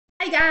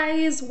Hi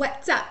guys,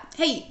 what's up?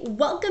 Hey,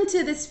 welcome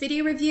to this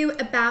video review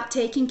about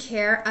taking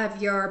care of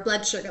your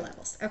blood sugar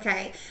levels,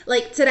 okay?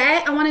 Like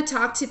today, I want to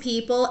talk to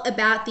people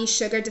about the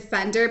Sugar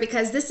Defender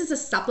because this is a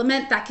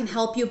supplement that can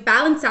help you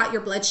balance out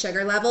your blood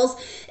sugar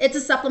levels. It's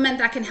a supplement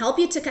that can help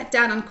you to cut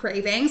down on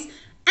cravings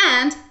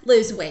and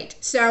lose weight.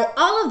 So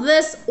all of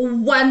this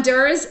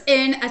wonders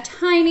in a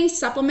tiny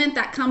supplement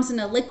that comes in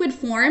a liquid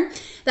form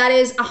that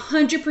is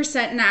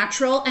 100%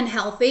 natural and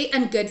healthy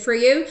and good for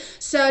you.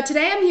 So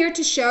today I'm here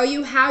to show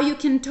you how you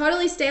can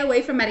totally stay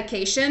away from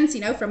medications,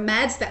 from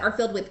meds that are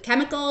filled with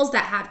chemicals,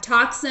 that have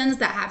toxins,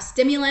 that have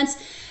stimulants,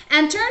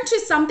 and turn to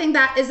something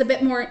that is a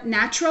bit more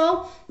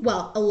natural,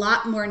 well, a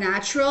lot more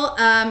natural,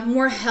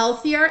 more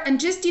healthier, and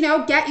just,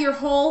 get your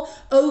whole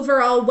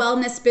overall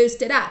wellness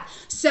boosted up.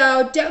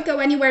 So don't go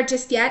anywhere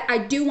just yet. I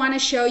do want to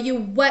show you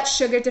what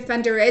Sugar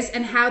Defender is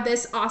and how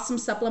this awesome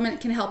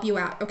supplement can help you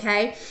out,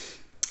 okay?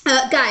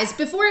 Guys,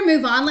 before I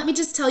move on, let me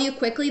just tell you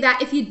quickly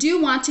that if you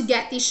do want to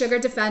get the Sugar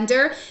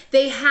Defender,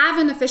 they have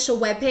an official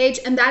webpage,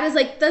 and that is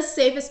like the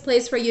safest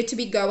place for you to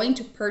be going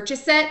to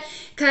purchase it,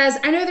 because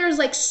I know there's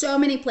like so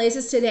many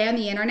places today on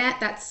the internet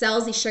that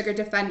sells the Sugar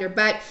Defender,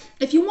 but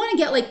if you want to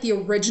get like the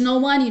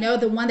original one,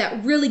 the one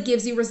that really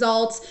gives you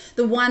results,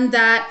 the one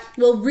that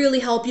will really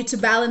help you to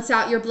balance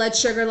out your blood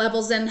sugar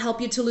levels and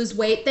help you to lose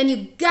weight, then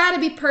you gotta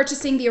be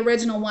purchasing the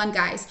original one,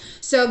 guys.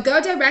 So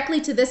go directly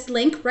to this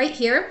link right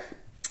here.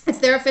 It's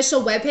their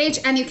official webpage,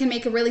 and you can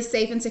make a really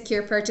safe and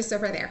secure purchase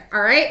over there,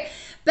 all right?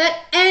 But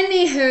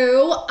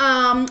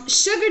anywho,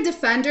 Sugar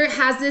Defender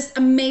has this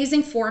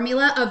amazing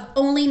formula of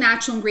only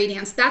natural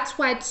ingredients. That's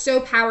why it's so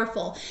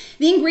powerful.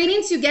 The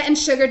ingredients you get in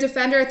Sugar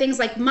Defender are things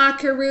like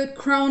maca root,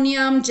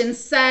 chromium,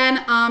 ginseng,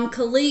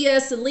 camellia,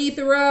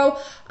 cilantro,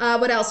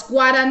 what else?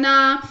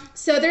 Guarana.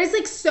 So there's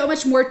like so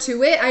much more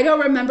to it. I don't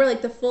remember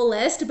like the full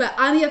list, but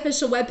on the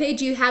official webpage,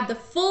 you have the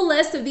full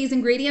list of these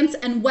ingredients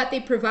and what they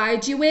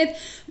provide you with.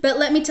 But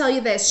let me tell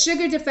you this,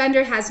 Sugar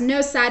Defender has no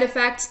side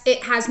effects.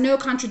 It has no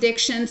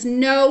contradictions,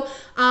 no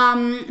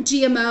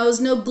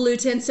GMOs, no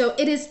gluten. So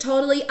it is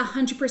totally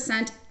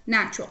 100%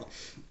 natural.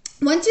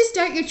 Once you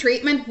start your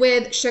treatment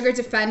with Sugar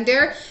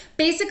Defender,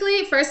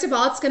 basically, first of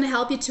all, it's going to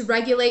help you to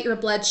regulate your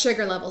blood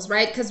sugar levels,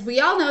 right? Because we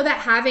all know that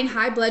having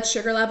high blood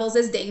sugar levels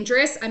is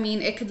dangerous. I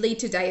mean, it could lead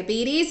to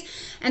diabetes,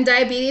 and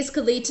diabetes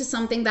could lead to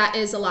something that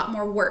is a lot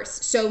more worse.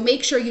 So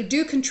make sure you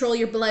do control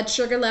your blood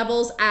sugar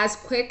levels as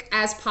quick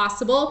as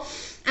possible.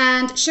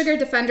 And Sugar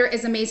Defender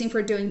is amazing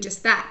for doing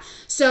just that.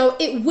 So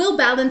it will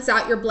balance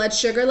out your blood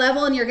sugar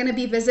level, and you're going to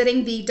be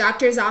visiting the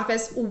doctor's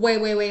office way,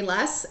 way, way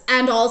less.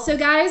 And also,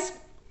 guys,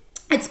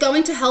 it's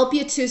going to help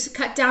you to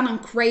cut down on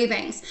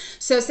cravings.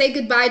 So say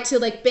goodbye to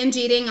like binge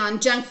eating on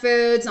junk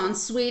foods, on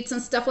sweets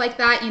and stuff like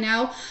that,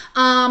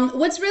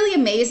 What's really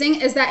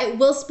amazing is that it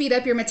will speed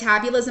up your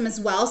metabolism as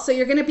well. So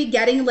you're gonna be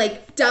getting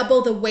like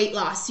double the weight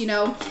loss,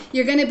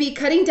 You're gonna be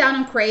cutting down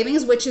on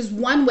cravings, which is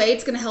one way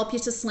it's gonna help you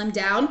to slim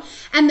down.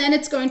 And then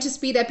it's going to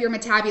speed up your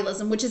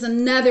metabolism, which is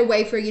another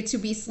way for you to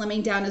be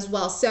slimming down as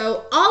well.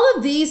 So all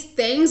of these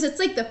things, it's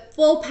like the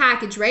full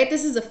package, right?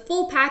 This is a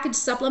full package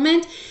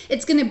supplement.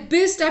 It's gonna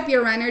boost up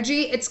your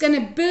energy, it's going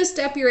to boost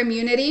up your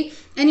immunity,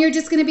 and you're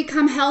just going to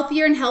become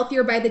healthier and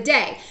healthier by the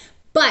day.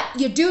 But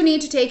you do need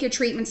to take your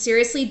treatment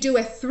seriously. Do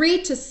a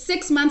 3 to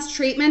 6 months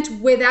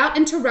treatment without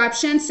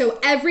interruption.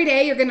 So every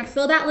day you're going to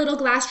fill that little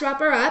glass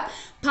dropper up,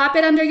 pop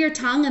it under your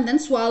tongue, and then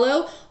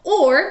swallow,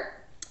 or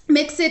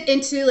mix it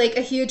into like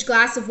a huge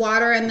glass of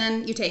water and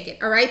then you take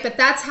it, all right? But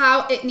that's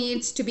how it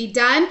needs to be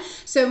done.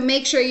 So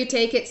make sure you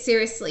take it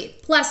seriously.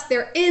 Plus,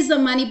 there is a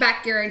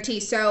money-back guarantee.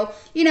 So,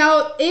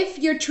 if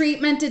your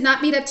treatment did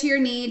not meet up to your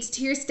needs,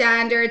 to your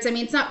standards,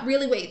 it's not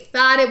really what you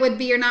thought it would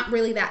be, you're not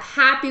really that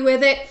happy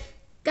with it,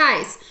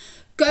 guys,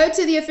 go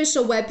to the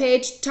official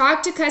webpage,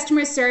 talk to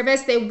customer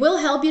service. They will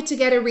help you to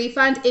get a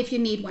refund if you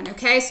need one,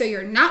 okay? So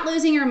you're not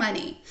losing your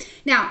money.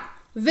 Now,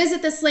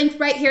 visit this link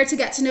right here to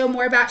get to know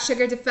more about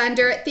Sugar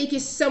Defender. Thank you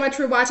so much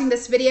for watching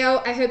this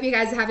video. I hope you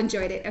guys have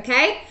enjoyed it,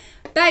 okay?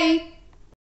 Bye.